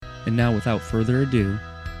And now, without further ado,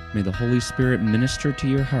 may the Holy Spirit minister to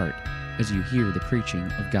your heart as you hear the preaching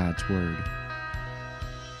of God's Word.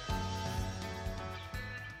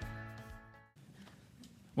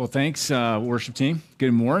 Well, thanks, worship team.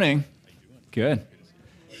 Good morning. Good.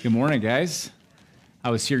 Good morning, guys.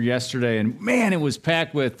 I was here yesterday, and man, it was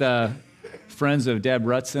packed with friends of Deb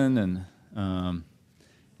Rutson, and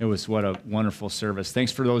it was what a wonderful service.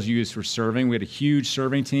 Thanks for those of you who were serving. We had a huge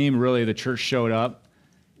serving team. Really, the church showed up.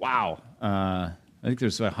 Wow. I think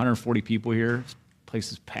there's 140 people here. This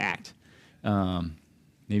place is packed,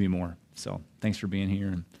 maybe more. So thanks for being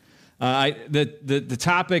here. The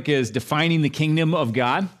topic is defining the kingdom of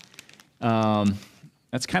God.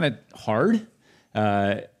 That's kind of hard.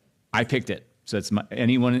 I picked it. So it's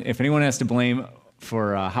if anyone has to blame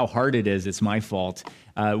for how hard it is, it's my fault.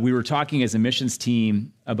 We were talking as a missions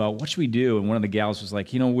team about what should we do, and one of the gals was like,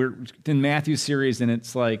 we're in Matthew's series, and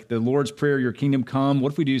it's like the Lord's Prayer, your kingdom come.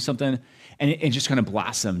 What if we do something? And it just kind of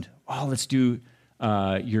blossomed. Oh, let's do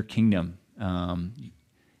your kingdom.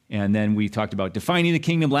 And then we talked about defining the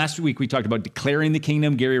kingdom. Last week, we talked about declaring the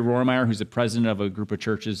kingdom. Gary Rohrmeyer, who's the president of a group of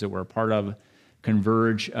churches that we're a part of,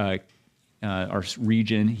 Converge, our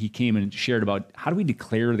region, he came and shared about how do we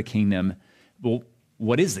declare the kingdom. Well,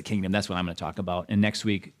 what is the kingdom? That's what I'm going to talk about. And next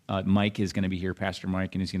week, Mike is going to be here, Pastor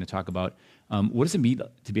Mike, and he's going to talk about what does it mean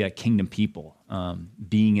to be a kingdom people,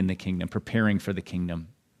 being in the kingdom, preparing for the kingdom.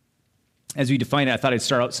 As we define it, I thought I'd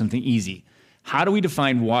start out something easy. How do we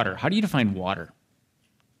define water? How do you define water?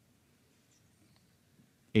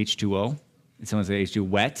 H2O. Someone say H2O.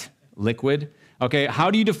 Wet, liquid. Okay, how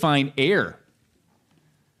do you define air?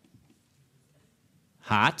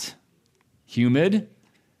 Hot, humid,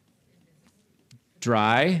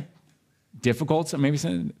 dry, difficult, maybe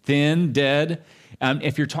thin, dead.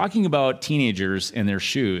 If you're talking about teenagers and their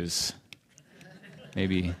shoes,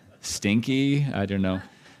 maybe stinky, I don't know.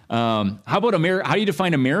 How about America? How do you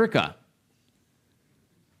define America?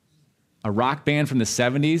 A rock band from the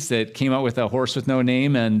 70s that came out with A Horse with No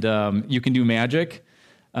Name and You Can Do Magic.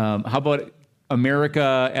 How about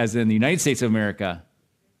America as in the United States of America?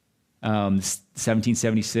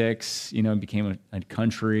 1776, became a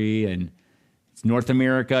country, and it's North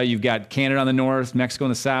America. You've got Canada on the north, Mexico on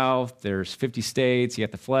the south. There's 50 states. You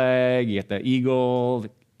got the flag. You got the eagle.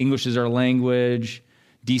 English is our language.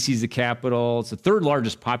 D.C. is the capital. It's the third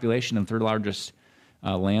largest population and third largest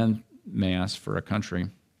land mass for a country.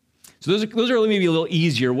 So those are maybe a little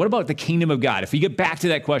easier. What about the kingdom of God? If we get back to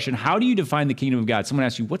that question, how do you define the kingdom of God? Someone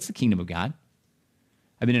asks you, what's the kingdom of God?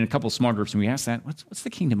 I've been in a couple of small groups, and we asked that, what's the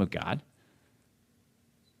kingdom of God?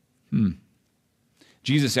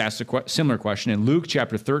 Jesus asked a similar question in Luke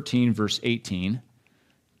chapter 13, verse 18.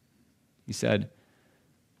 He said,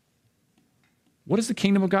 what is the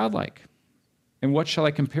kingdom of God like? And what shall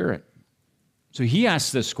I compare it? So he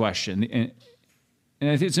asked this question, and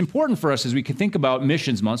it's important for us as we can think about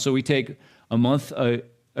Missions Month. So we take a month a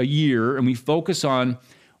year, and we focus on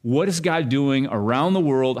what is God doing around the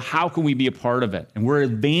world? How can we be a part of it? And we're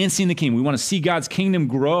advancing the kingdom. We want to see God's kingdom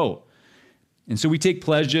grow. And so we take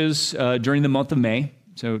pledges during the month of May.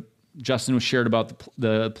 So Justin was shared about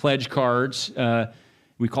the pledge cards.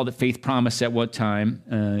 We called it Faith Promise at what time.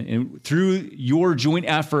 And through your joint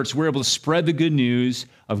efforts, we're able to spread the good news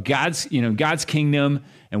of God's kingdom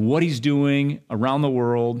and what he's doing around the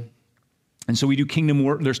world. And so we do kingdom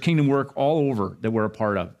work. There's kingdom work all over that we're a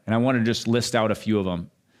part of. And I want to just list out a few of them.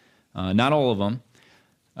 Not all of them.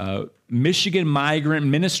 Michigan Migrant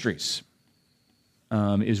Ministries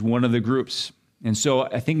is one of the groups. And so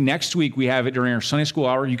I think next week we have it during our Sunday school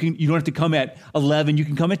hour. You don't have to come at 11. You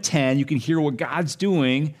can come at 10. You can hear what God's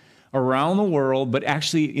doing around the world, but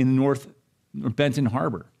actually in North Benton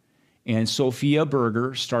Harbor. And Sophia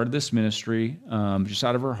Berger started this ministry just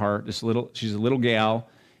out of her heart. She's a little gal,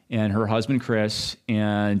 and her husband Chris,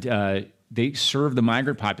 and they serve the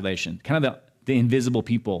migrant population, kind of the invisible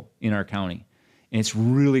people in our county. And it's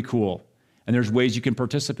really cool. And there's ways you can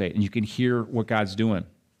participate, and you can hear what God's doing.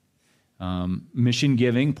 Mission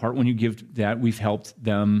giving, part when you give that, we've helped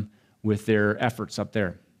them with their efforts up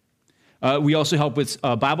there. We also help with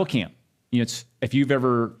Bible camp. If you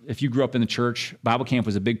grew up in the church, Bible camp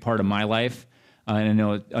was a big part of my life, and I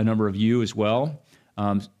know a number of you as well.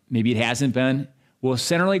 Maybe it hasn't been. Well,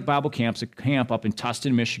 Center Lake Bible Camp's a camp up in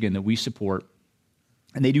Tustin, Michigan that we support,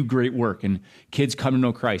 and they do great work, and kids come to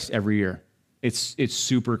know Christ every year. It's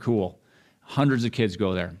super cool. Hundreds of kids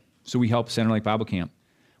go there. So we help Center Lake Bible Camp.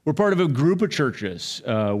 We're part of a group of churches.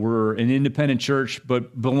 We're an independent church,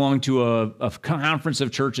 but belong to a conference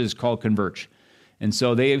of churches called Converge. And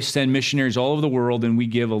so they send missionaries all over the world, and we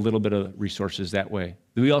give a little bit of resources that way.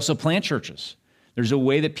 We also plant churches. There's a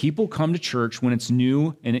way that people come to church when it's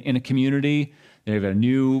new in a community. They have the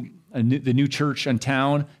new church in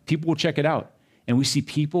town. People will check it out. And we see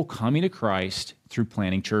people coming to Christ through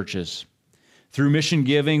planting churches. Through mission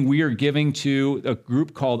giving, we are giving to a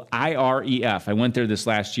group called IREF. I went there this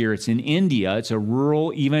last year. It's in India. It's a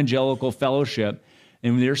rural evangelical fellowship.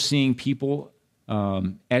 And they're seeing people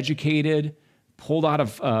educated, pulled out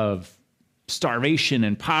of starvation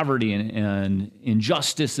and poverty and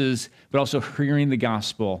injustices, but also hearing the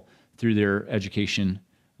gospel through their education,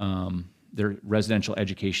 their residential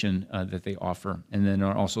education that they offer, and then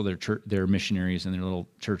also their missionaries and their little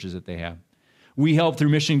churches that they have. We help through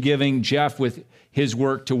mission giving Jeff with his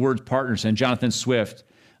work to Word Partners and Jonathan Swift.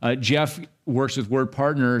 Jeff works with Word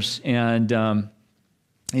Partners and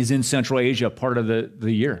is in Central Asia part of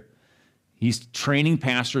the year. He's training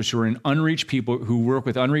pastors who are in unreached people, who work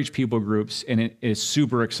with unreached people groups, and it is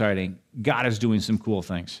super exciting. God is doing some cool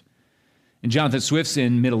things. And Jonathan Swift's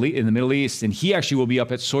in the Middle East, and he actually will be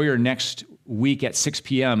up at Sawyer next week at 6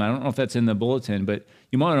 p.m. I don't know if that's in the bulletin, but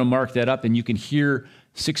you might want to mark that up, and you can hear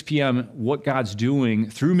 6 p.m. what God's doing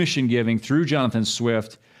through mission giving, through Jonathan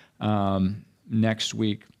Swift next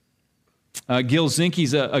week. Gil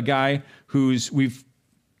Zinke's a guy we've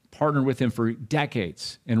partnered with him for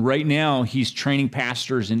decades, and right now he's training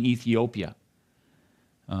pastors in Ethiopia.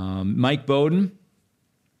 Mike Bowden,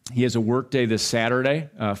 he has a work day this Saturday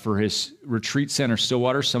for his retreat center,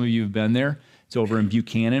 Stillwater. Some of you have been there. It's over in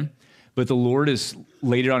Buchanan. But the Lord has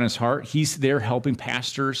laid it on his heart. He's there helping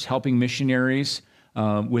pastors, helping missionaries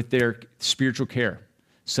with their spiritual care.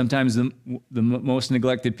 Sometimes the most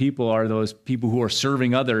neglected people are those people who are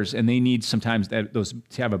serving others, and they need sometimes those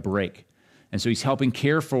to have a break. And so he's helping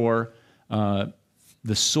care for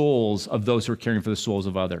the souls of those who are caring for the souls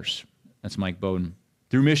of others. That's Mike Bowden.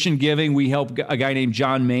 Through mission giving, we help a guy named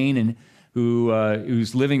John Main,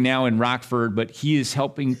 who's living now in Rockford, but he is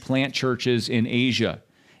helping plant churches in Asia.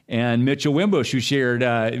 And Mitchell Wimbush, who shared,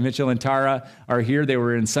 Mitchell and Tara are here. They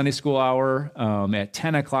were in Sunday school hour at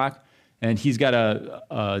 10 o'clock, and he's got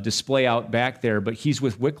a display out back there, but he's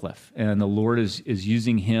with Wycliffe, and the Lord is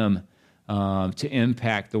using him to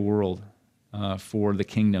impact the world for the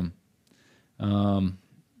kingdom.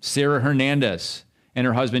 Sarah Hernandez and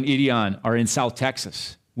her husband Idion are in South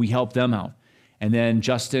Texas. We help them out. And then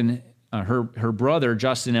Justin, her brother,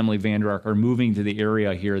 Justin and Emily Vander Ark, are moving to the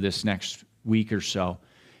area here this next week or so.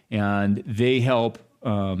 And they help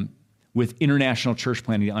with international church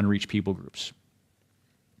planting to unreached people groups.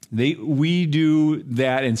 We do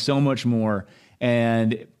that and so much more.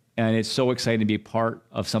 And it's so exciting to be a part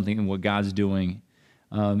of something and what God's doing.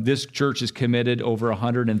 This church has committed over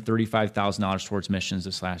 $135,000 towards missions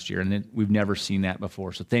this last year, and we've never seen that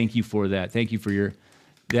before. So thank you for that. Thank you for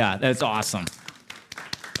that's awesome.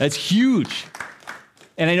 That's huge.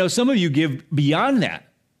 And I know some of you give beyond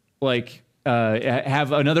that, like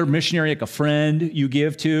have another missionary, like a friend you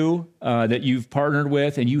give to that you've partnered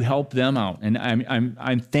with, and you help them out. And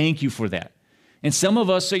I'm thank you for that. And some of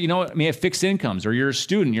us, may have fixed incomes, or you're a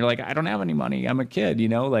student. You're like, I don't have any money. I'm a kid,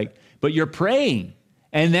 but you're praying.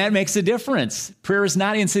 And that makes a difference. Prayer is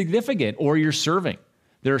not insignificant, or you're serving.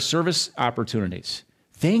 There are service opportunities.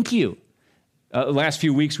 Thank you. Last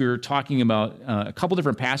few weeks, we were talking about a couple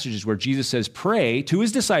different passages where Jesus says, pray to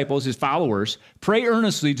his disciples, his followers, pray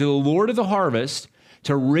earnestly to the Lord of the harvest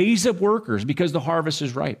to raise up workers because the harvest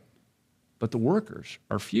is ripe, but the workers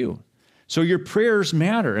are few. So your prayers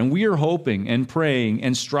matter, and we are hoping and praying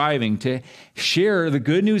and striving to share the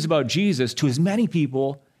good news about Jesus to as many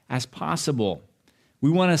people as possible. We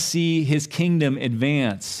want to see his kingdom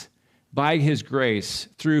advance by his grace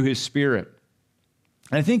through his Spirit.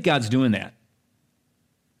 And I think God's doing that.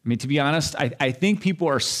 To be honest, I think people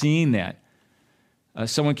are seeing that.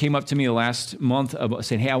 Someone came up to me last month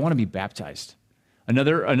saying, hey, I want to be baptized.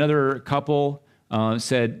 Another couple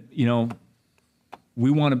said, we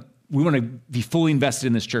want to be fully invested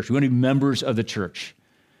in this church. We want to be members of the church.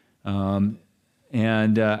 And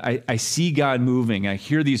I see God moving. I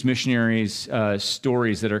hear these missionaries'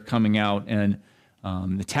 stories that are coming out, and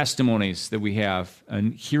the testimonies that we have,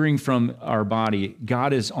 and hearing from our body,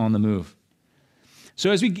 God is on the move. So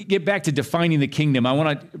as we get back to defining the kingdom,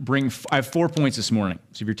 I have 4 points this morning.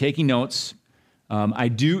 So if you're taking notes,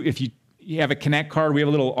 if you have a Connect card, we have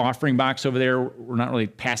a little offering box over there. We're not really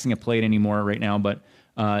passing a plate anymore right now, but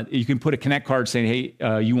you can put a Connect card saying,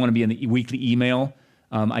 hey, you want to be in the weekly email.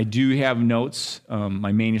 I do have notes,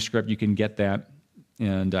 my manuscript, you can get that,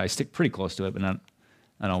 and I stick pretty close to it, but not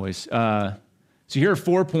always. So here are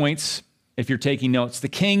 4 points if you're taking notes. The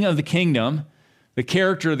king of the kingdom, the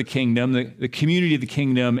character of the kingdom, the community of the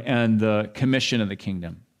kingdom, and the commission of the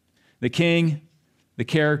kingdom. The king, the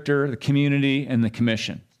character, the community, and the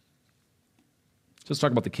commission. So let's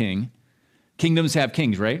talk about the king. Kingdoms have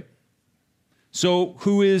kings, right? So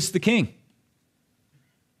who is the king?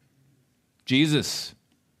 Jesus.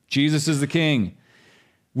 Jesus is the king.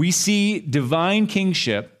 We see divine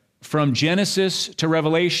kingship from Genesis to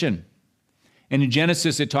Revelation. And in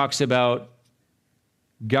Genesis, it talks about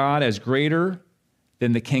God as greater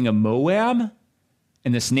than the king of Moab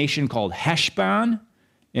and this nation called Heshbon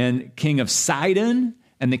and king of Sidon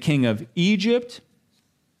and the king of Egypt.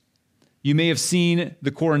 You may have seen the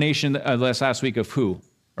coronation last week of who?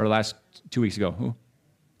 Or last 2 weeks ago. Who?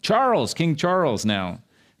 Charles, King Charles now,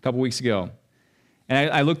 a couple weeks ago. And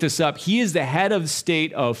I looked this up. He is the head of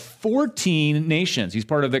state of 14 nations. He's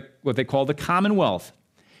part of what they call the Commonwealth.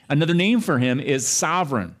 Another name for him is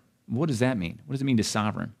sovereign. What does that mean? What does it mean to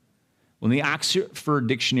sovereign? Well, in the Oxford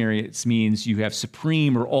Dictionary, it means you have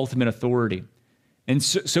supreme or ultimate authority. And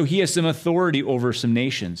so he has some authority over some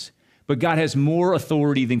nations. But God has more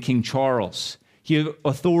authority than King Charles. He has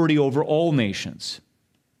authority over all nations.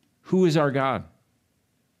 Who is our God?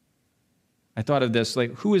 I thought of this,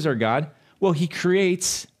 like, who is our God? Well, he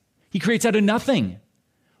creates out of nothing.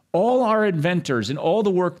 All our inventors and all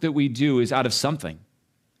the work that we do is out of something.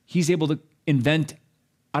 He's able to invent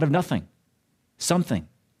out of nothing, something.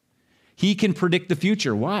 He can predict the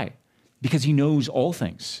future. Why? Because he knows all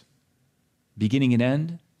things, beginning and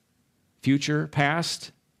end, future,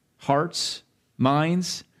 past, hearts,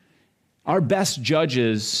 minds. Our best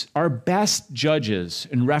judges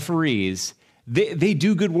and referees, they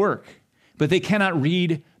do good work, but they cannot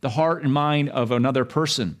read the heart and mind of another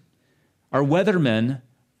person. Our weathermen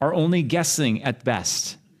are only guessing at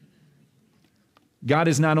best. God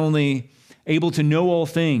is not only able to know all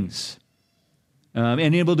things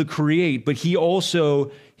and able to create, but he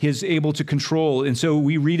also is able to control. And so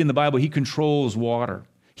we read in the Bible, he controls water.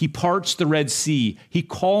 He parts the Red Sea. He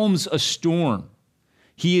calms a storm.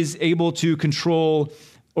 He is able to control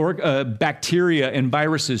bacteria and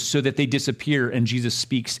viruses so that they disappear and Jesus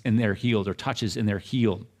speaks and they're healed, or touches and they're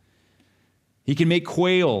healed. He can make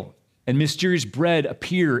quail and mysterious bread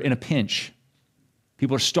appear in a pinch.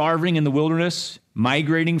 People are starving in the wilderness,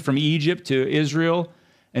 migrating from Egypt to Israel,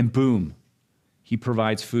 and boom, he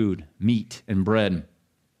provides food, meat, and bread.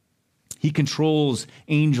 He controls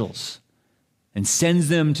angels and sends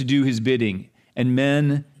them to do his bidding, and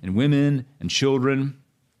men and women and children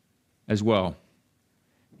as well.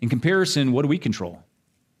 In comparison, what do we control?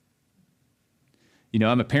 You know,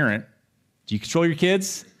 I'm a parent. Do you control your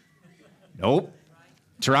kids? Nope.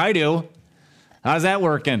 Try to. How's that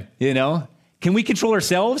working? You know, can we control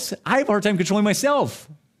ourselves? I have a hard time controlling myself,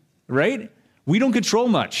 right? We don't control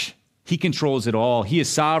much. He controls it all. He is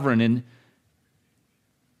sovereign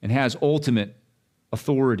and has ultimate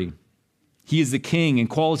authority. He is the king and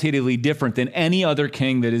qualitatively different than any other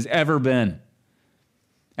king that has ever been.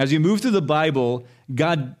 As you move through the Bible,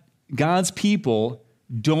 God's people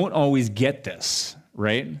don't always get this,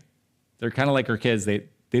 right? They're kind of like our kids. They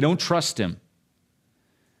don't trust him.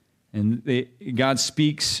 And God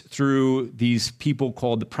speaks through these people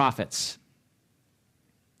called the prophets.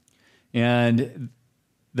 And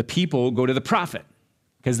the people go to the prophet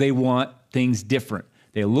because they want things different.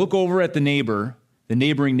 They look over at the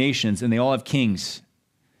neighboring nations, and they all have kings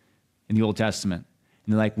in the Old Testament.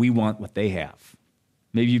 And they're like, we want what they have.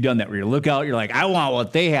 Maybe you've done that where you look out, you're like, I want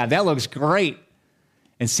what they have. That looks great.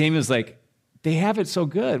 And Samuel's like, they have it so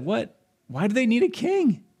good. What? Why do they need a king?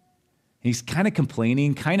 And he's kind of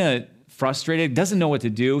complaining, kind of frustrated, doesn't know what to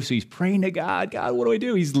do. So he's praying to God. God, what do I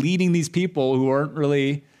do? He's leading these people who aren't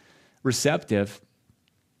really receptive.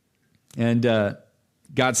 And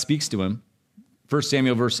God speaks to him. 1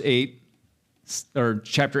 Samuel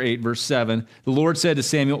chapter 8, verse 7. The Lord said to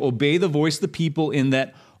Samuel, obey the voice of the people in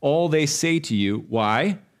that all they say to you.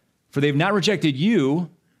 Why? For they've not rejected you,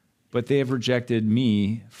 but they have rejected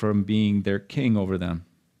me from being their king over them.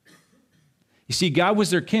 You see, God was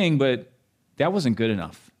their king, but that wasn't good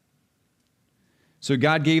enough. So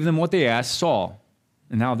God gave them what they asked, Saul.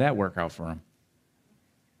 And how did that work out for him?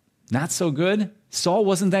 Not so good. Saul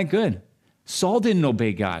wasn't that good. Saul didn't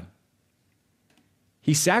obey God.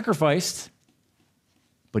 He sacrificed,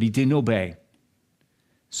 but he didn't obey.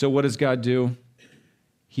 So what does God do?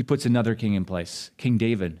 He puts another king in place, King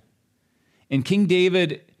David. And King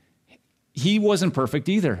David, he wasn't perfect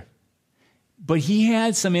either, but he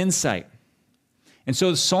had some insight. And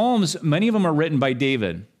so the Psalms, many of them are written by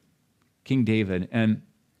David, King David. And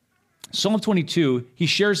Psalm 22, he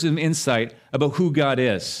shares some insight about who God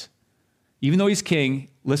is. Even though he's king,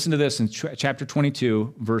 listen to this in chapter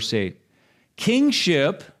 22, verse 8.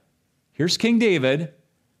 Kingship, here's King David,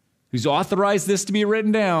 who's authorized this to be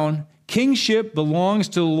written down. Kingship belongs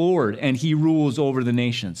to the Lord, and he rules over the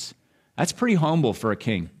nations. That's pretty humble for a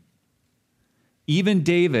king. Even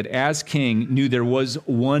David, as king, knew there was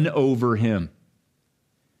one over him.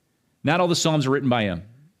 Not all the Psalms are written by him.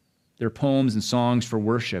 They're poems and songs for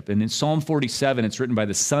worship. And in Psalm 47, it's written by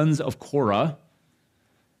the sons of Korah,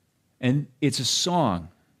 and it's a song.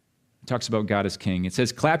 It talks about God as king. It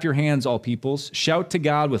says, clap your hands, all peoples. Shout to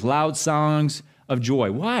God with loud songs of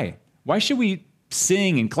joy. Why? Why should we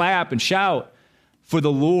sing and clap and shout? For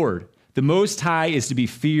the Lord, the Most High, is to be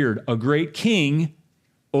feared, a great king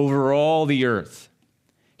over all the earth.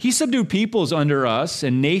 He subdued peoples under us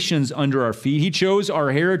and nations under our feet. He chose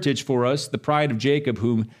our heritage for us, the pride of Jacob,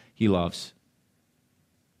 whom he loves.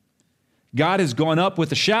 God has gone up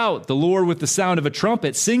with a shout, the Lord with the sound of a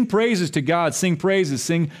trumpet. Sing praises to God, sing praises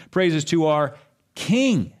to our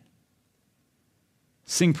King.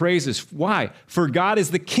 Sing praises. Why? For God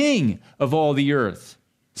is the King of all the earth.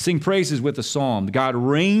 Sing praises with a psalm. God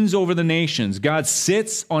reigns over the nations. God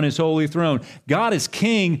sits on his holy throne. God is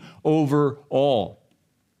king over all.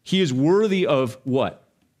 He is worthy of what?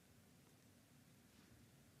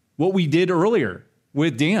 What we did earlier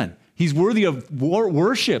with Dan. He's worthy of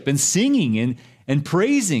worship and singing and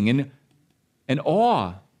praising and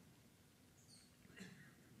awe.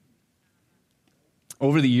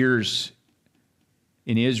 Over the years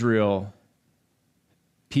in Israel,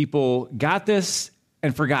 people got this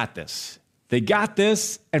and forgot this. They got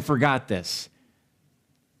this and forgot this.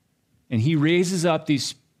 And he raises up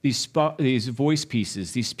these voice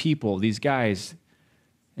pieces, these people, these guys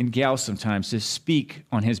and gals sometimes to speak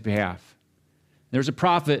on his behalf. There's a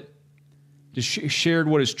prophet that shared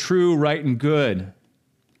what is true, right, and good. And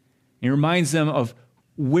he reminds them of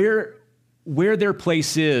where their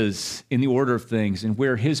place is in the order of things and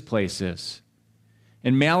where his place is.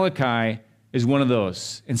 And Malachi is one of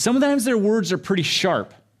those. And sometimes their words are pretty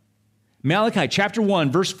sharp. Malachi chapter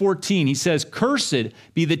 1, verse 14, he says, cursed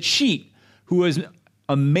be the cheat who is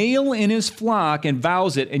a male in his flock and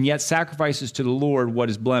vows it and yet sacrifices to the Lord what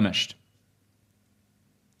is blemished.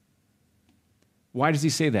 Why does he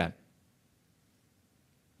say that?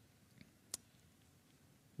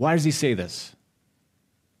 Why does he say this?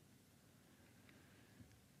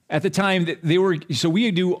 At the time,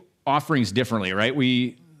 we do offerings differently, right?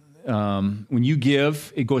 When you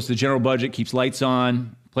give, it goes to the general budget, keeps lights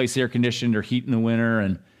on, place air conditioned or heat in the winter,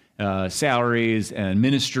 and salaries and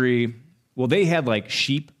ministry. Well, they had like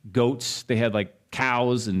sheep, goats, they had like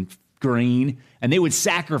cows and grain, and they would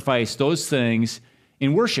sacrifice those things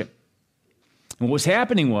in worship. And what was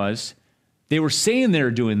happening was they were saying they were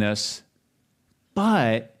doing this,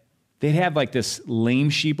 but they'd have like this lame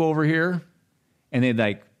sheep over here, and they're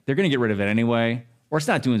going to get rid of it anyway, or it's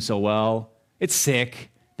not doing so well. It's sick.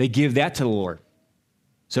 They give that to the Lord.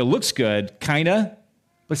 So it looks good, kind of,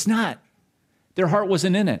 but it's not. Their heart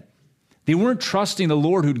wasn't in it. They weren't trusting the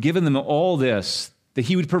Lord who'd given them all this, that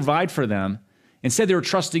he would provide for them. Instead, they were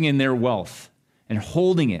trusting in their wealth and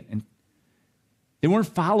holding it. And they weren't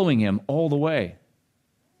following him all the way.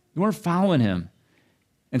 They weren't following him.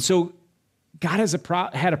 And so God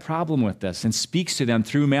had a problem with this and speaks to them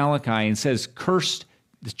through Malachi and says, cursed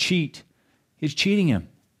the cheat. He's cheating him.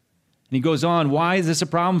 And he goes on, why is this a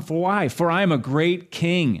problem? For why? For I am a great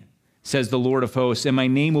king, says the Lord of hosts, and my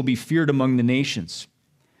name will be feared among the nations.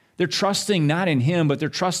 They're trusting not in him, but they're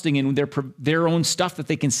trusting in their own stuff that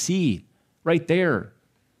they can see right there.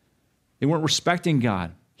 They weren't respecting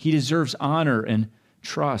God. He deserves honor and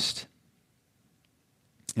trust.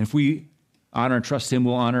 And if we honor and trust him,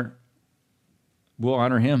 we'll honor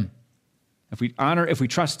him. If we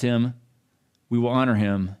trust him, we will honor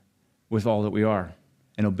him with all that we are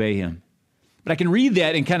and obey him. But I can read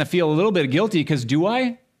that and kind of feel a little bit guilty because do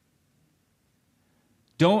I?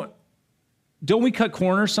 Don't we cut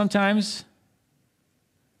corners sometimes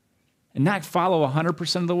and not follow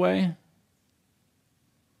 100% of the way?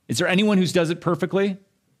 Is there anyone who does it perfectly?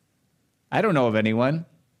 I don't know of anyone.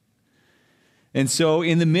 And so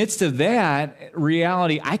in the midst of that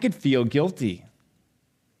reality, I could feel guilty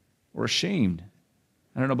or ashamed.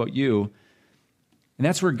 I don't know about you. And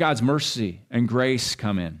that's where God's mercy and grace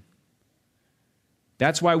come in.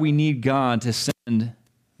 That's why we need God to send,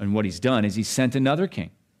 and what he's done is he sent another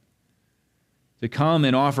king to come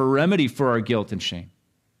and offer remedy for our guilt and shame.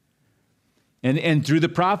 And through the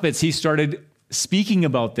prophets, he started speaking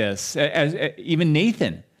about this. Even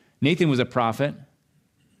Nathan was a prophet.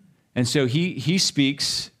 And so he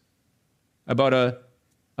speaks about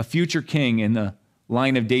a future king in the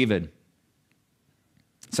line of David.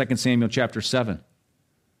 2 Samuel chapter 7.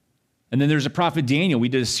 And then there's a prophet Daniel. We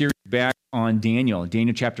did a series back on Daniel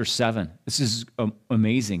chapter 7. This is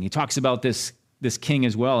amazing. He talks about this this king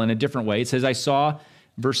as well in a different way. It says, I saw,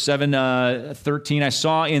 verse 13, I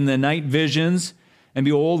saw in the night visions, and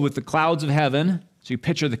behold, with the clouds of heaven, so you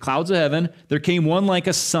picture the clouds of heaven, there came one like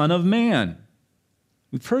a son of man.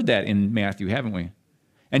 We've heard that in Matthew, haven't we?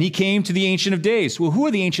 And he came to the Ancient of Days. Well,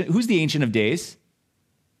 who's the Ancient of Days?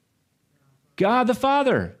 God the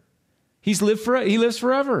Father. He lives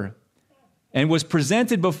forever. And was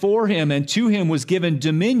presented before him, and to him was given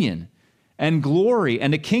dominion and glory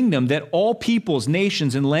and a kingdom that all peoples,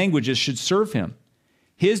 nations, and languages should serve him.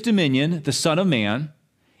 His dominion, the Son of Man,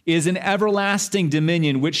 is an everlasting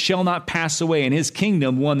dominion which shall not pass away, and his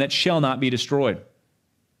kingdom one that shall not be destroyed.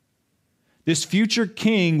 This future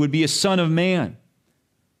king would be a son of man.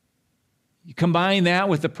 You combine that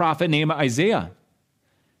with the prophet named Isaiah.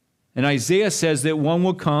 And Isaiah says that one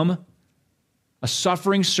will come, a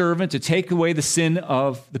suffering servant, to take away the sin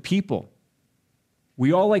of the people.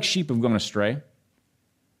 We all like sheep have gone astray.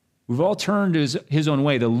 We've all turned his own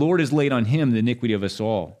way. The Lord has laid on him the iniquity of us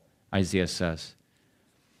all, Isaiah says.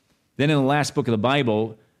 Then in the last book of the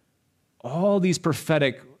Bible, all these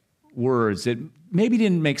prophetic words that maybe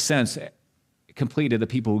didn't make sense completely to the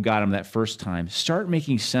people who got them that first time start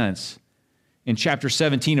making sense in chapter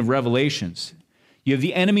 17 of Revelations. You have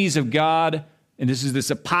the enemies of God, and this is this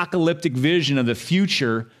apocalyptic vision of the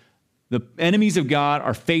future. The enemies of God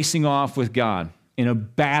are facing off with God in a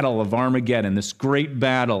battle of Armageddon, this great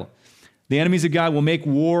battle. The enemies of God will make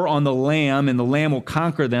war on the Lamb, and the Lamb will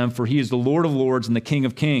conquer them, for he is the Lord of lords and the King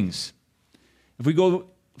of kings. If we go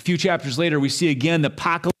a few chapters later, we see again the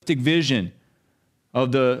apocalyptic vision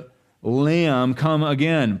of the Lamb come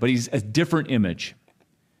again, but he's a different image.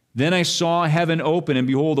 Then I saw heaven open, and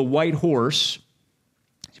behold, a white horse.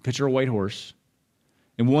 You picture a white horse.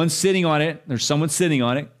 And one sitting on it, there's someone sitting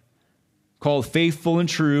on it, called Faithful and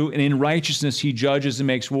True, and in righteousness he judges and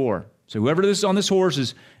makes war. So whoever is on this horse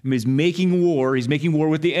is making war. He's making war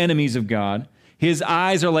with the enemies of God. His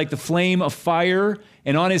eyes are like the flame of fire,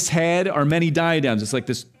 and on his head are many diadems. It's like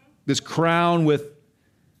this crown with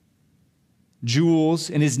jewels,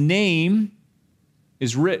 and his name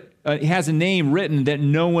is he has a name written that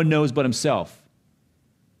no one knows but himself.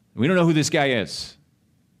 We don't know who this guy is,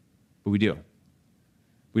 but we do.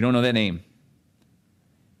 We don't know that name.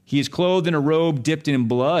 He is clothed in a robe dipped in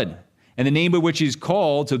blood, and the name by which he is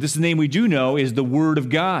called, so this is the name we do know, is the Word of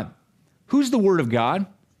God. Who's the Word of God?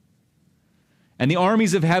 And the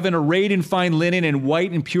armies of heaven, arrayed in fine linen and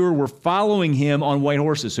white and pure, were following him on white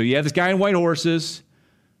horses. So you have this guy on white horses,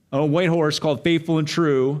 a white horse called Faithful and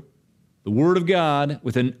True, the Word of God,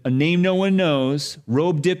 with a name no one knows,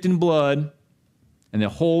 robe dipped in blood, and the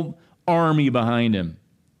whole army behind him.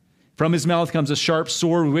 From his mouth comes a sharp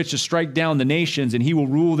sword with which to strike down the nations, and he will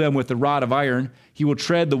rule them with the rod of iron. He will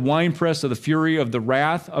tread the winepress of the fury of the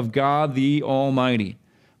wrath of God the Almighty.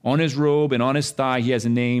 On his robe and on his thigh he has a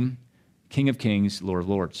name, King of Kings, Lord of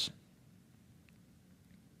Lords.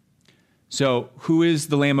 So, who is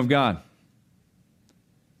the Lamb of God?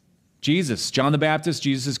 Jesus. John the Baptist,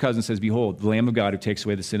 Jesus' cousin, says, behold, the Lamb of God who takes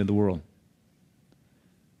away the sin of the world.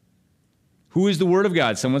 Who is the Word of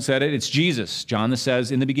God? Someone said it. It's Jesus. John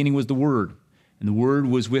says, in the beginning was the Word, and the Word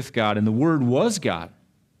was with God, and the Word was God.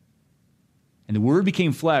 And the Word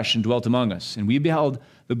became flesh and dwelt among us, and we beheld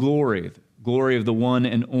the glory of the one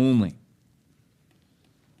and only.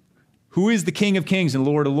 Who is the King of Kings and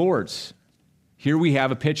Lord of Lords? Here we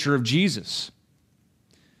have a picture of Jesus.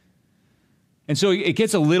 And so it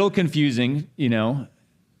gets a little confusing,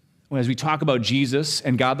 as we talk about Jesus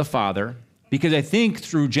and God the Father, because I think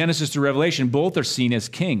through Genesis to Revelation, both are seen as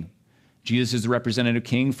king. Jesus is the representative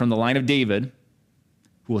king from the line of David,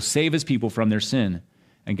 who will save his people from their sin.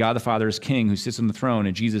 And God the Father is king, who sits on the throne,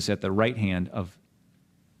 and Jesus at the right hand of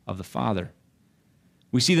the Father.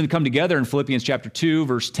 We see them come together in Philippians chapter 2,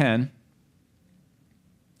 verse 10.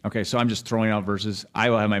 Okay, so I'm just throwing out verses. I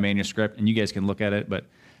will have my manuscript, and you guys can look at it, but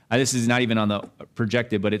this is not even on the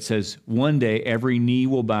projected, but it says, one day every knee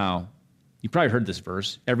will bow. You probably heard this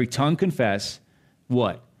verse. Every tongue confess,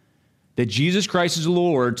 what? That Jesus Christ is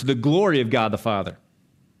Lord, to the glory of God the Father.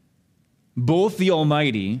 Both the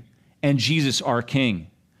Almighty and Jesus our King.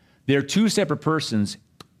 They're two separate persons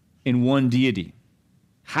in one deity.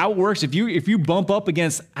 How it works, if you bump up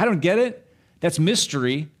against, I don't get it, that's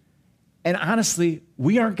mystery. And honestly,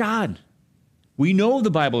 we aren't God. We know the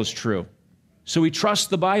Bible is true. So we trust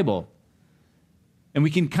the Bible. And we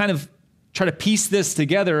can kind of try to piece this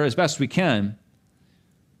together as best we can,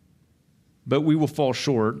 but we will fall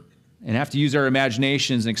short and have to use our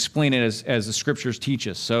imaginations and explain it as the scriptures teach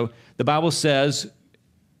us. So the Bible says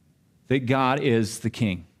that God is the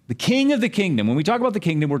king of the kingdom. When we talk about the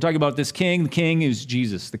kingdom, we're talking about this king. The king is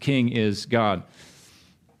Jesus. The king is God.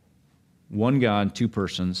 One God, two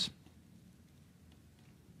persons.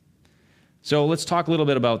 So let's talk a little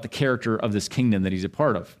bit about the character of this kingdom that he's a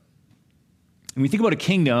part of. When we think about a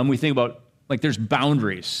kingdom, we think about, like, there's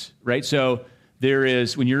boundaries, right? So there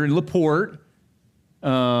is, when you're in LaPorte,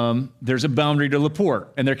 there's a boundary to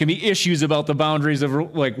LaPorte, and there can be issues about the boundaries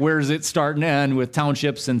of, like, where does it start and end with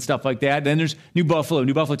townships and stuff like that. Then there's New Buffalo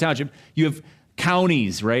Township. You have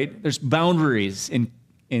counties, right? There's boundaries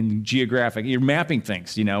in geographic. You're mapping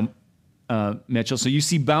things, Mitchell. So you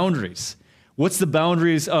see boundaries. What's the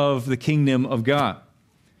boundaries of the kingdom of God?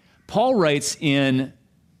 Paul writes in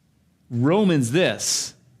Romans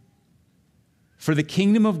this: "For the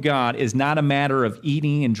kingdom of God is not a matter of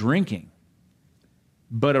eating and drinking,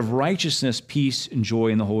 but of righteousness, peace, and joy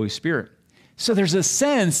in the Holy Spirit." So there's a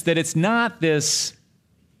sense that it's not this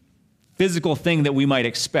physical thing that we might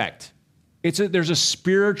expect. There's a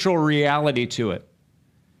spiritual reality to it.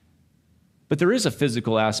 But there is a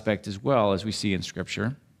physical aspect as well, as we see in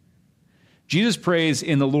Scripture. Jesus prays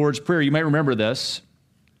in the Lord's Prayer, you might remember this: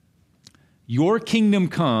 "Your kingdom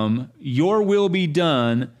come, your will be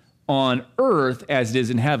done on earth as it is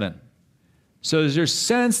in heaven." So there's a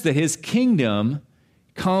sense that his kingdom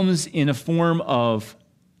comes in a form of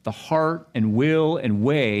the heart and will and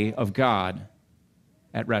way of God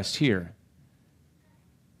at rest here.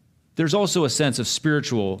 There's also a sense of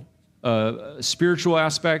spiritual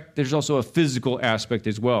aspect. There's also a physical aspect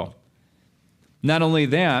as well. Not only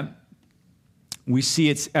that, we see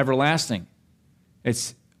it's everlasting.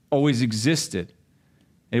 It's always existed.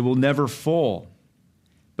 It will never fall,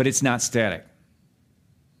 but it's not static.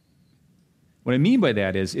 What I mean by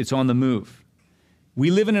that is it's on the move. We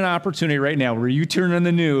live in an opportunity right now where you turn on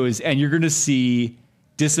the news and you're going to see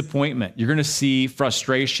disappointment. You're going to see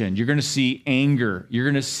frustration. You're going to see anger. You're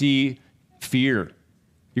going to see fear.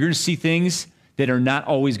 You're going to see things that are not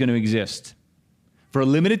always going to exist. For a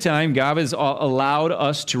limited time, God has allowed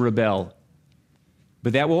us to rebel.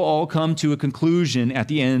 But that will all come to a conclusion at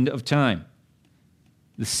the end of time.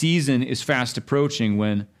 The season is fast approaching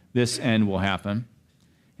when this end will happen.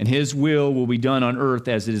 And his will be done on earth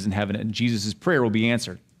as it is in heaven. And Jesus' prayer will be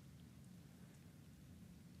answered.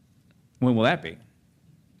 When will that be?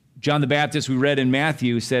 John the Baptist, we read in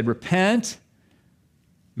Matthew, said, "Repent,"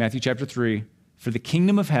 Matthew chapter 3, "for the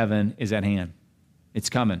kingdom of heaven is at hand." It's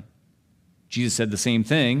coming. Jesus said the same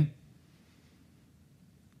thing.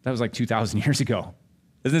 That was like 2,000 years ago.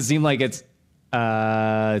 Doesn't it seem like it's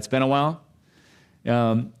been a while?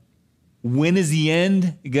 When is the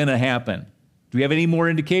end going to happen? Do we have any more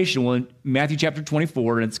indication? Well, in Matthew chapter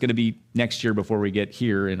 24, and it's going to be next year before we get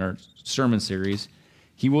here in our sermon series,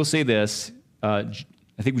 he will say this. I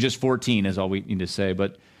think just 14 is all we need to say.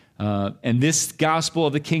 But and this gospel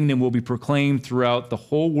of the kingdom will be proclaimed throughout the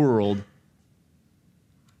whole world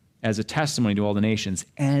as a testimony to all the nations,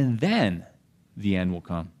 and then the end will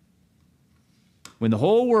come. When the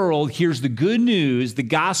whole world hears the good news, the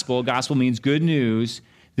gospel means good news,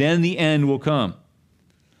 then the end will come.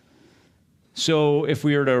 So if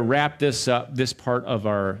we were to wrap this up, this part of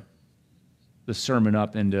the sermon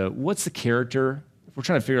up into what's the character, if we're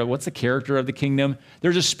trying to figure out what's the character of the kingdom,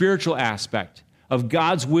 there's a spiritual aspect of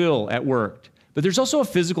God's will at work. But there's also a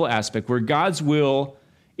physical aspect where God's will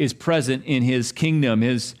is present in his kingdom,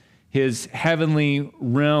 his heavenly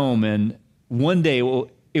realm, and one day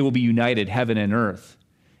it will be united, heaven and earth.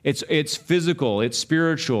 It's physical, it's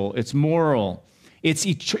spiritual, it's moral, it's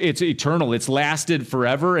eternal, it's lasted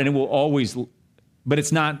forever, and it will always, but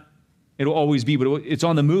it's not, it'll always be, but it's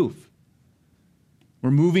on the move.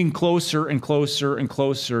 We're moving closer and closer and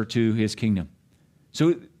closer to his kingdom.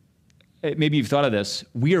 So maybe you've thought of this.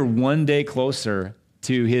 We are one day closer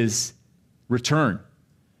to his return.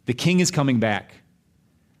 The king is coming back,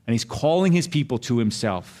 and he's calling his people to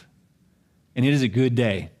himself. And it is a good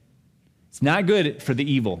day. It's not good for the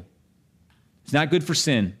evil. It's not good for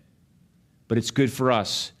sin, but it's good for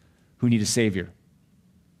us who need a Savior.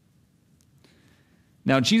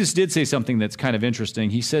 Now, Jesus did say something that's kind of interesting.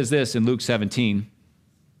 He says this in Luke 17.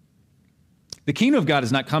 "The kingdom of God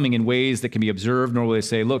is not coming in ways that can be observed, nor will they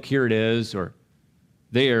say, 'Look, here it is,' or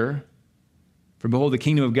 'there.' For behold, the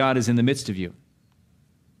kingdom of God is in the midst of you."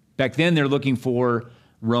 Back then, they're looking for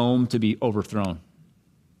Rome to be overthrown.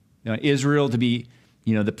 Israel to be,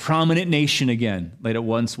 the prominent nation again, like it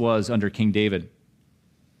once was under King David.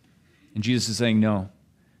 And Jesus is saying, no,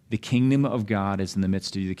 the kingdom of God is in the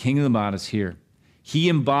midst of you. The kingdom of God is here. He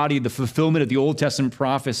embodied the fulfillment of the Old Testament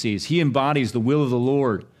prophecies. He embodies the will of the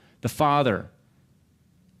Lord, the Father.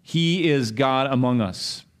 He is God among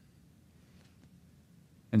us.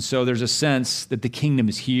 And so there's a sense that the kingdom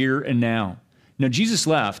is here and now. Now, Jesus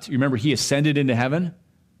left. You remember, he ascended into heaven.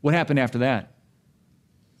 What happened after that?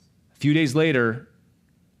 few days later,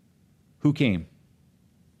 who came?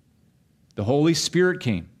 The Holy Spirit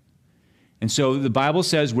came. And so the Bible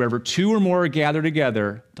says wherever two or more are gathered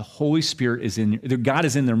together, the Holy Spirit is God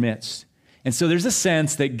is in their midst. And so there's a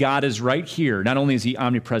sense that God is right here. Not only is he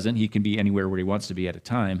omnipresent, he can be anywhere where he wants to be at a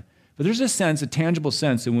time, but there's a sense, a tangible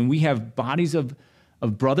sense that when we have bodies of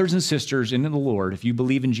brothers and sisters in the Lord, if you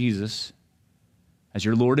believe in Jesus as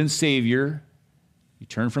your Lord and Savior, you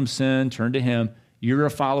turn from sin, turn to him, you're a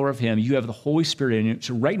follower of him, you have the Holy Spirit in you.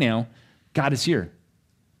 So right now, God is here.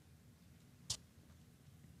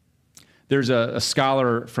 There's a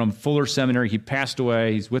scholar from Fuller Seminary. He passed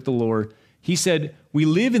away. He's with the Lord. He said, we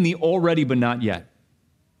live in the already but not yet.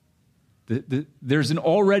 There's an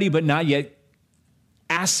already but not yet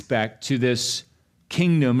aspect to this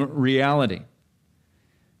kingdom reality.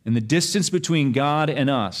 And the distance between God and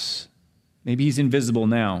us, maybe he's invisible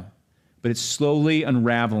now, but it's slowly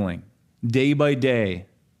unraveling, day by day.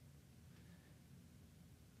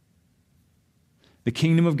 The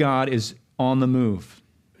kingdom of God is on the move.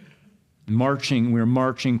 We're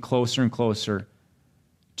marching closer and closer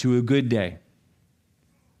to a good day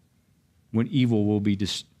when evil will be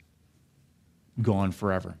just gone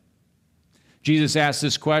forever. Jesus asks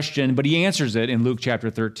this question, but he answers it in Luke chapter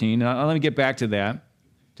 13. Now, let me get back to that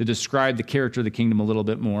to describe the character of the kingdom a little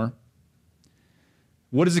bit more.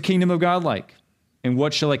 What is the kingdom of God like? And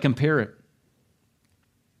what shall I compare it?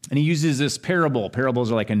 And he uses this parable. Parables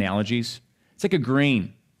are like analogies. It's like a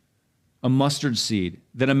grain, a mustard seed,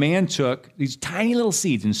 that a man took these tiny little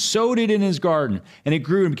seeds and sowed it in his garden, and it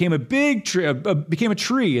grew and became a big tree, became a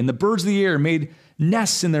tree, and the birds of the air made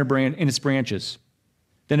nests in its branches.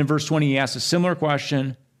 Then in verse 20, he asks a similar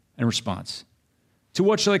question and response. To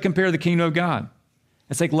what shall I compare the kingdom of God?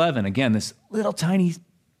 It's like leaven, again, this little tiny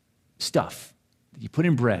stuff that you put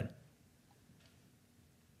in bread.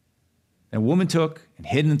 And a woman took and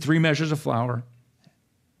hid in 3 measures of flour.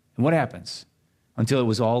 And what happens? Until it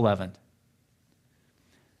was all leavened.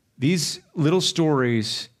 These little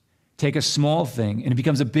stories take a small thing and it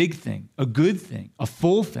becomes a big thing, a good thing, a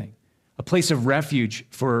full thing, a place of refuge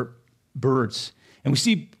for birds. And we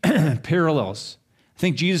see parallels. I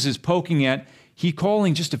think Jesus is poking at, he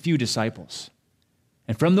calling just a few disciples.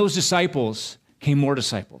 And from those disciples came more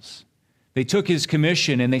disciples. They took his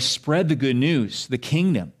commission and they spread the good news, the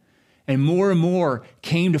kingdom. And more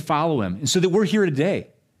came to follow him. And so that we're here today.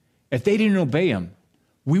 If they didn't obey him,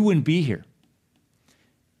 we wouldn't be here.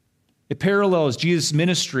 It parallels Jesus'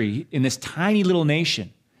 ministry in this tiny little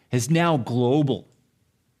nation is now global.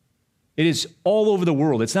 It is all over the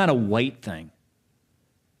world. It's not a white thing.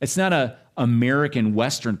 It's not an American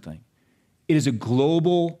Western thing. It is a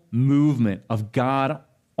global movement of God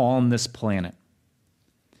on this planet.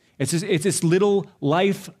 It's this little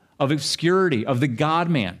life of obscurity of the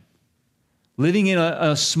God-man, living in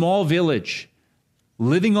a small village,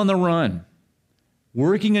 living on the run,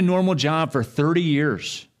 working a normal job for 30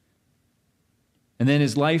 years. And then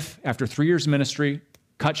his life, after 3 years of ministry,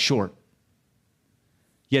 cut short.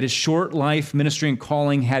 Yet his short life, ministry, and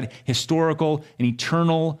calling had historical and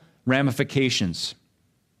eternal ramifications.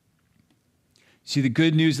 See, the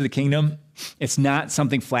good news of the kingdom, it's not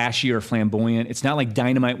something flashy or flamboyant. It's not like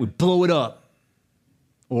dynamite would blow it up,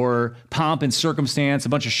 or pomp and circumstance, a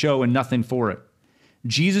bunch of show and nothing for it.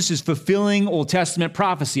 Jesus is fulfilling Old Testament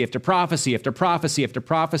prophecy after prophecy after prophecy after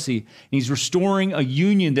prophecy, and he's restoring a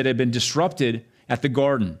union that had been disrupted at the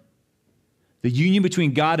garden. The union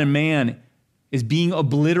between God and man is being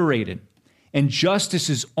obliterated, and justice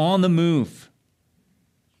is on the move.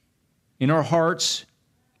 In our hearts,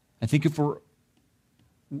 I think if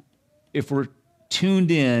we're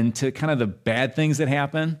tuned in to kind of the bad things that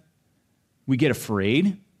happen, we get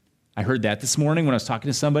afraid. I heard that this morning when I was talking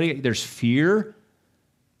to somebody. There's fear,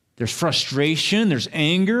 there's frustration, there's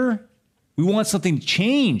anger. We want something to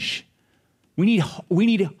change. We need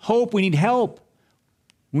hope, we need help.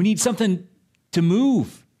 We need something to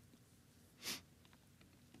move.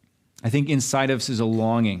 I think inside of us is a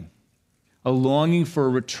longing for a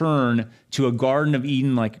return to a Garden of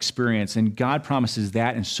Eden-like experience. And God promises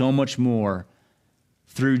that and so much more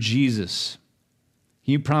through Jesus.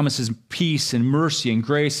 He promises peace and mercy and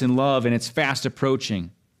grace and love, and it's fast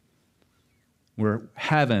approaching, where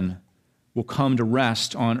heaven will come to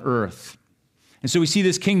rest on earth. And so we see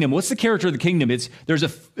this kingdom. What's the character of the kingdom? There's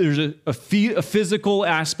a physical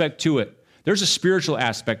aspect to it. There's a spiritual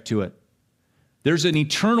aspect to it. There's an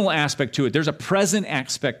eternal aspect to it. There's a present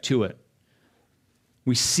aspect to it.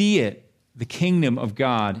 We see it, the kingdom of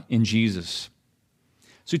God in Jesus.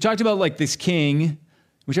 So we talked about like this king.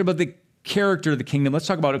 We talked about the character of the kingdom. Let's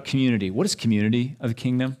talk about a community. What is community of the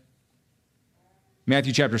kingdom?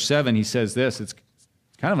 Matthew chapter 7, he says this. It's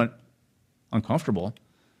kind of uncomfortable.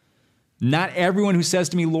 Not everyone who says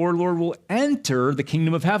to me, Lord, Lord, will enter the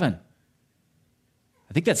kingdom of heaven.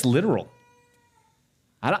 I think that's literal.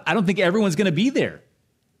 I don't think everyone's going to be there.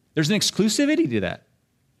 There's an exclusivity to that.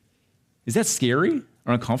 Is that scary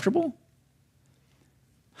or uncomfortable?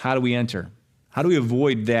 How do we enter? How do we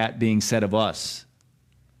avoid that being said of us?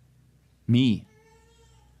 Me.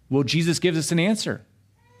 Well, Jesus gives us an answer.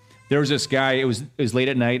 There was this guy, it was late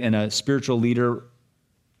at night, and a spiritual leader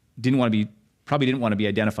probably didn't want to be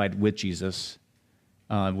identified with Jesus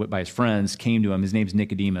by his friends, came to him. His name's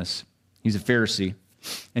Nicodemus. He's a Pharisee.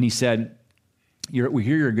 And he said, we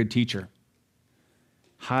hear you're a good teacher.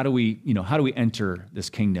 How do we enter this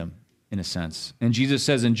kingdom, in a sense? And Jesus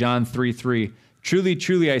says in John 3:3, truly,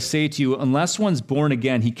 truly, I say to you, unless one's born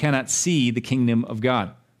again, he cannot see the kingdom of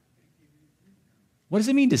God. What does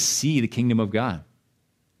it mean to see the kingdom of God?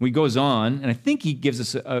 Well, he goes on, and I think he gives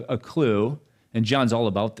us a clue, and John's all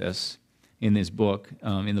about this in this book,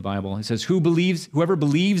 in the Bible. It says, whoever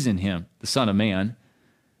believes in him, the Son of Man,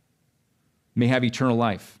 may have eternal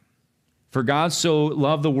life. For God so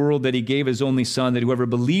loved the world that he gave his only Son, that whoever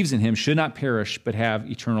believes in him should not perish, but have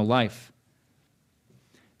eternal life.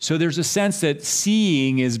 So there's a sense that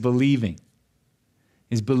seeing is believing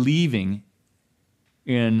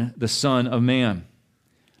in the Son of Man.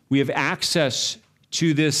 We have access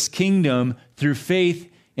to this kingdom through faith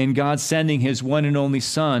in God sending his one and only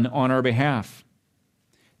Son on our behalf.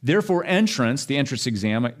 Therefore, the entrance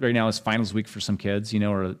exam, right now is finals week for some kids,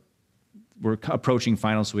 or we're approaching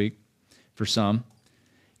finals week for some.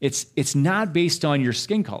 It's not based on your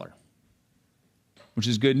skin color, which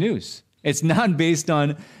is good news. It's not based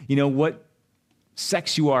on, what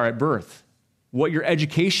sex you are at birth, what your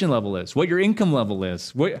education level is, what your income level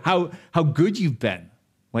is, how good you've been,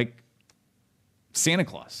 like Santa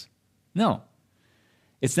Claus. No.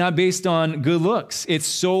 It's not based on good looks. It's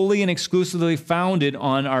solely and exclusively founded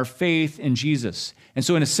on our faith in Jesus. And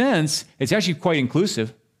so in a sense, it's actually quite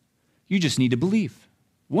inclusive. You just need to believe.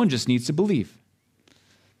 One just needs to believe.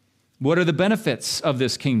 What are the benefits of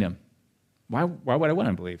this kingdom? Why would I want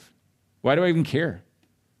to believe? Why do I even care?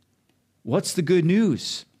 What's the good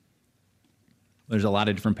news? There's a lot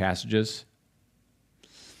of different passages.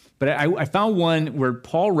 But I found one where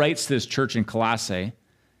Paul writes to this church in Colossae,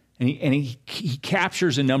 and he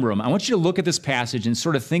captures a number of them. I want you to look at this passage and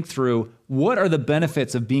sort of think through, what are the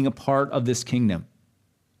benefits of being a part of this kingdom?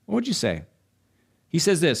 What would you say? He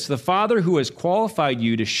says this, the Father who has qualified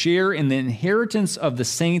you to share in the inheritance of the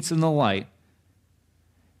saints in the light,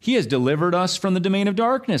 he has delivered us from the domain of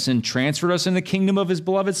darkness and transferred us in the kingdom of his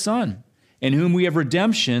beloved Son, in whom we have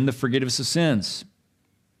redemption, the forgiveness of sins.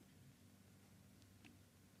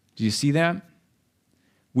 Do you see that?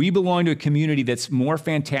 We belong to a community that's more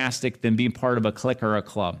fantastic than being part of a clique or a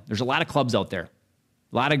club. There's a lot of clubs out there,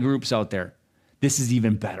 a lot of groups out there. This is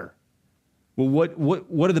even better. Well,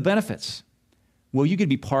 what are the benefits? Well, you could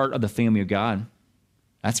be part of the family of God.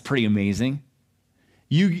 That's pretty amazing.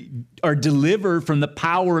 You are delivered from the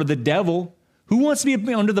power of the devil. Who wants to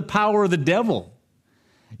be under the power of the devil?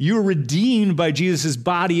 You are redeemed by Jesus'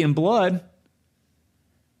 body and blood,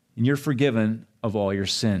 and you're forgiven of all your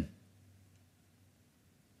sin.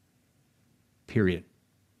 Period.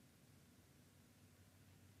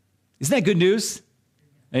 Isn't that good news?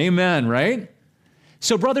 Amen, right?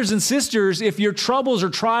 So brothers and sisters, if your troubles or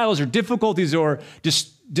trials or difficulties or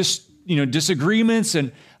disagreements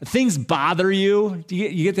and things bother you,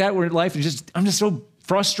 you get that where life is just, I'm just so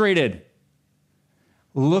frustrated.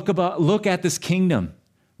 Look at this kingdom.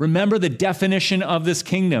 Remember the definition of this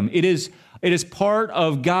kingdom. It is part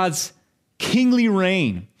of God's kingly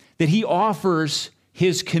reign that he offers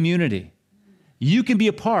his community. You can be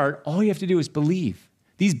a part. All you have to do is believe.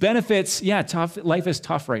 These benefits, tough. Life is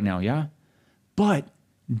tough right now, yeah? But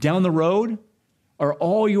down the road are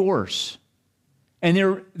all yours. And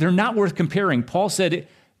they're not worth comparing. Paul said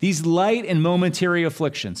these light and momentary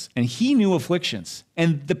afflictions, and he knew afflictions.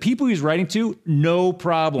 And the people he's writing to, no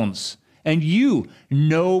problems. And you,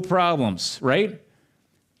 no problems, right?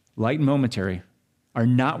 Light and momentary are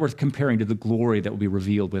not worth comparing to the glory that will be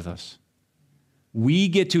revealed with us. We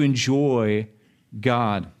get to enjoy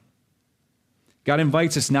God. God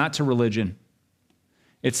invites us not to religion.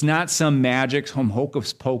 It's not some magic, some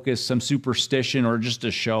hocus pocus, some superstition, or just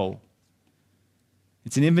a show.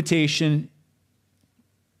 It's an invitation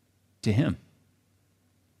to him.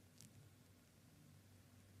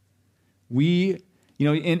 We,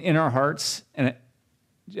 in our hearts, and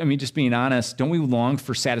just being honest, don't we long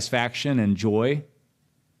for satisfaction and joy?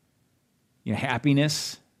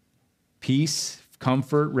 Happiness, peace,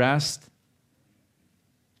 comfort, rest,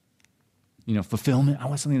 fulfillment. I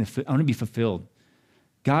want to be fulfilled.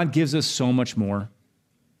 God gives us so much more.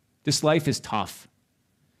 This life is tough.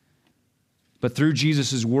 But through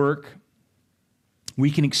Jesus' work,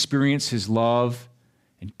 we can experience his love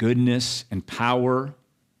and goodness and power.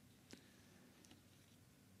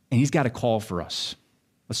 And he's got a call for us.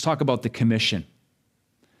 Let's talk about the commission.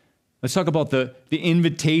 Let's talk about the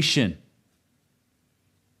invitation.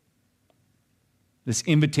 This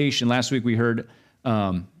invitation. Last week we heard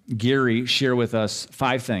Gary share with us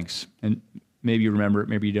 5 things. And maybe you remember it,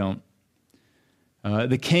 maybe you don't.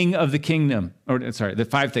 The king of the kingdom, the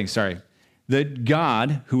 5 things, that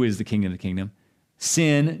God, who is the king of the kingdom,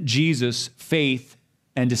 sin, Jesus, faith,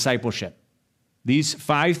 and discipleship. These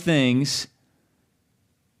 5 things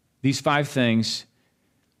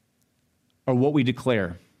are what we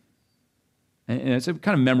declare. And it's a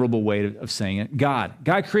kind of memorable way of saying it.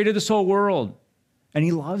 God created this whole world, and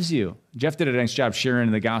he loves you. Jeff did a nice job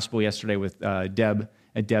sharing the gospel yesterday with Deb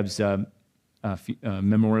at Deb's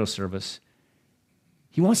memorial service.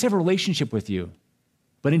 He wants to have a relationship with you.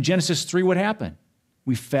 But in Genesis 3, what happened?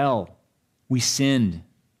 We fell. We sinned.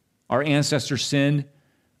 Our ancestors sinned.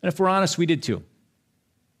 And if we're honest, we did too.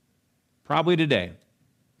 Probably today,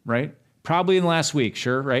 right? Probably in the last week,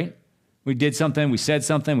 sure, right? We did something, we said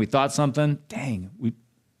something, we thought something. Dang,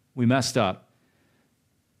 we messed up.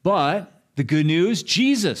 But the good news,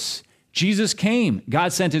 Jesus came.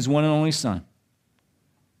 God sent his one and only son.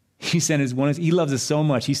 He loves us so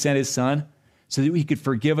much. He sent his son so that he could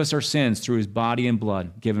forgive us our sins through his body and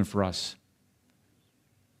blood given for us.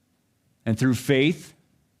 And through faith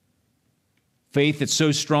that's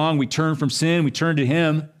so strong, we turn from sin, we turn to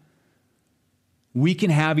him, we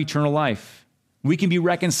can have eternal life. We can be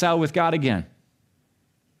reconciled with God again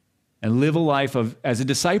and live a life as a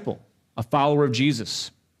disciple, a follower of Jesus.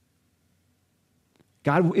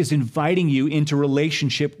 God is inviting you into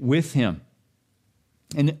relationship with him.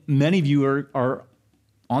 And many of you are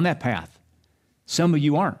on that path. Some of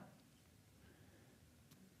you aren't.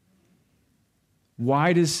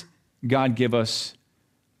 Why does God give us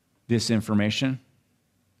this information?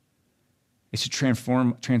 It's to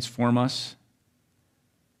transform us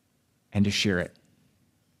and to share it.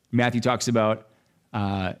 Matthew talks about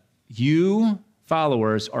you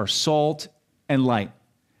followers are salt and light.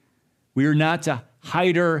 We are not to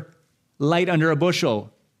hide our light under a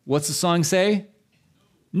bushel. What's the song say?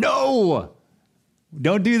 No,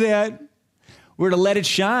 don't do that. We're to let it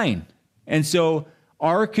shine. And so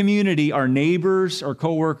our community, our neighbors, our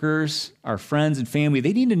coworkers, our friends and family,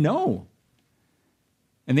 they need to know.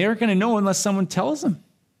 And they aren't going to know unless someone tells them.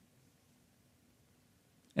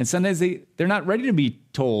 And sometimes they're not ready to be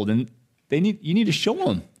told, and you need to show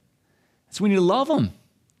them. So we need to love them.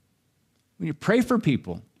 We need to pray for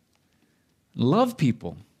people, love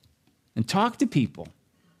people, and talk to people.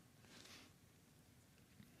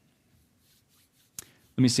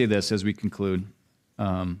 Let me say this as we conclude.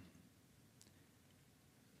 I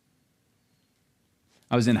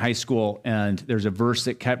was in high school, and there's a verse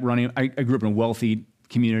that kept running. I grew up in a wealthy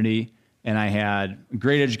community, and I had a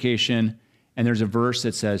great education, and there's a verse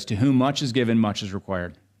that says, to whom much is given, much is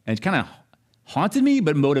required. And it kind of haunted me,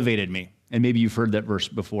 but motivated me. And maybe you've heard that verse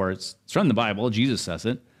before. It's from the Bible. Jesus says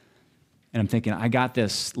it. And I'm thinking, I got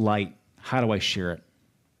this light. How do I share it?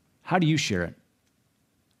 How do you share it?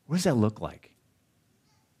 What does that look like?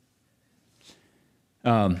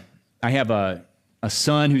 I have a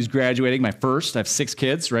son who's graduating, my first. I have 6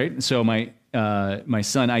 kids, right? So my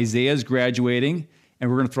son Isaiah is graduating, and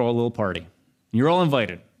we're going to throw a little party. You're all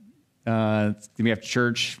invited. It's going to be after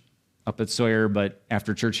church up at Sawyer, but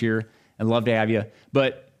after church here. I'd love to have you.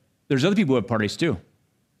 But there's other people who have parties too.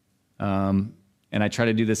 And I tried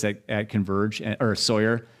to do this at Converge or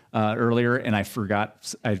Sawyer earlier, and I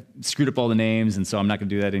forgot. I screwed up all the names, and so I'm not going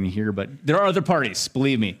to do that in here. But there are other parties,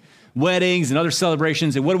 believe me. Weddings and other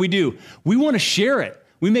celebrations. And what do? We want to share it.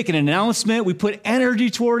 We make an announcement. We put energy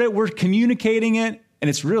toward it. We're communicating it. And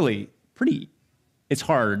it's really it's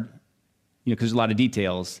hard, because there's a lot of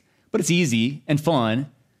details, but it's easy and fun.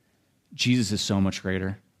 Jesus is so much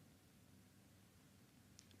greater.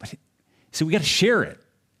 So we got to share it.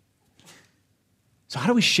 So how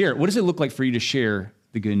do we share it? What does it look like for you to share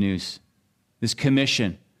the good news? This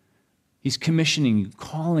commission. He's commissioning you,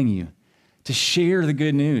 calling you to share the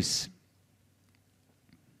good news.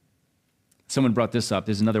 Someone brought this up.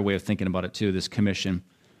 There's another way of thinking about it too, this commission.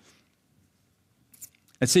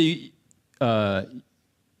 Let's say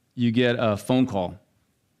you get a phone call.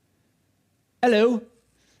 Hello, do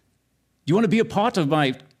you want to be a part of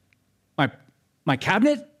my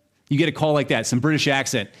cabinet? You get a call like that, some British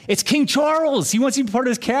accent. It's King Charles. He wants you to be part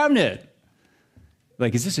of his cabinet.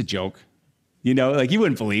 Like, is this a joke? You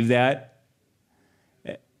wouldn't believe that.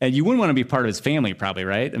 And you wouldn't want to be part of his family, probably,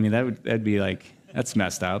 right? I mean, that'd be like, that's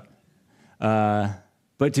messed up.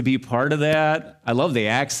 But to be part of that, I love the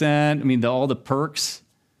accent. I mean, all the perks.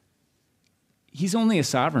 He's only a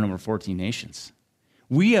sovereign over 14 nations.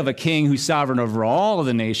 We have a king who's sovereign over all of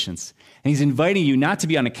the nations. And he's inviting you not to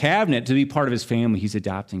be on a cabinet, to be part of his family. He's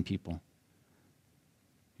adopting people.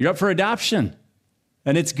 You're up for adoption.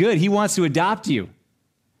 And it's good. He wants to adopt you.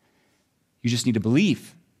 You just need to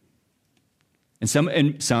believe.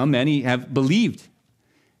 And many have believed.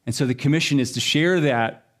 And so the commission is to share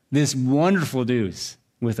this wonderful news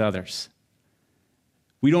with others.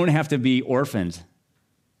 We don't have to be orphaned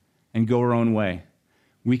and go our own way.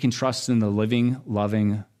 We can trust in the living,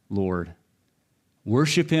 loving Lord.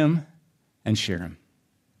 Worship him and share him.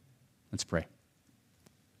 Let's pray.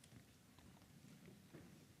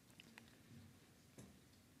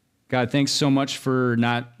 God, thanks so much for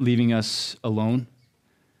not leaving us alone.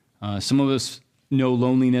 Some of us know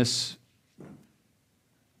loneliness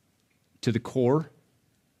to the core.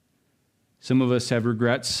 Some of us have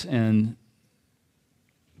regrets and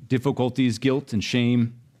difficulties, guilt and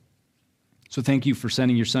shame. So thank you for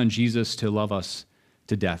sending your son Jesus to love us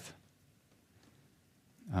to death.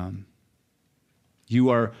 You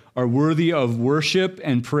are worthy of worship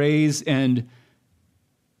and praise, and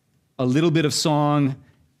a little bit of song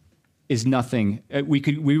is nothing. We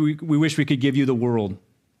wish we could give you the world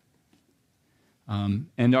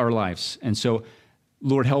and our lives. And so,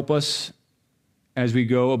 Lord, help us as we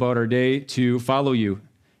go about our day to follow you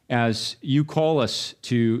as you call us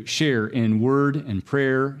to share in word and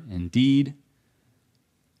prayer and deed.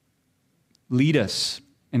 Lead us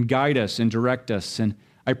and guide us and direct us. And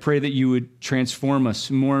I pray that you would transform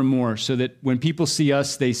us more and more so that when people see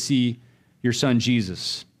us, they see your son,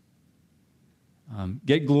 Jesus.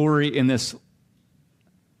 Get glory in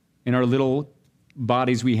our little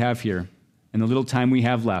bodies we have here and the little time we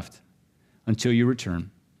have left until you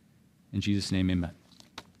return. In Jesus' name, amen.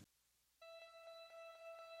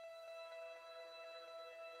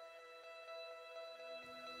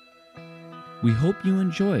 We hope you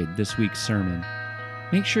enjoyed this week's sermon.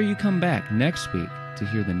 Make sure you come back next week to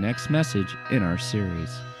hear the next message in our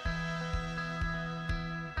series.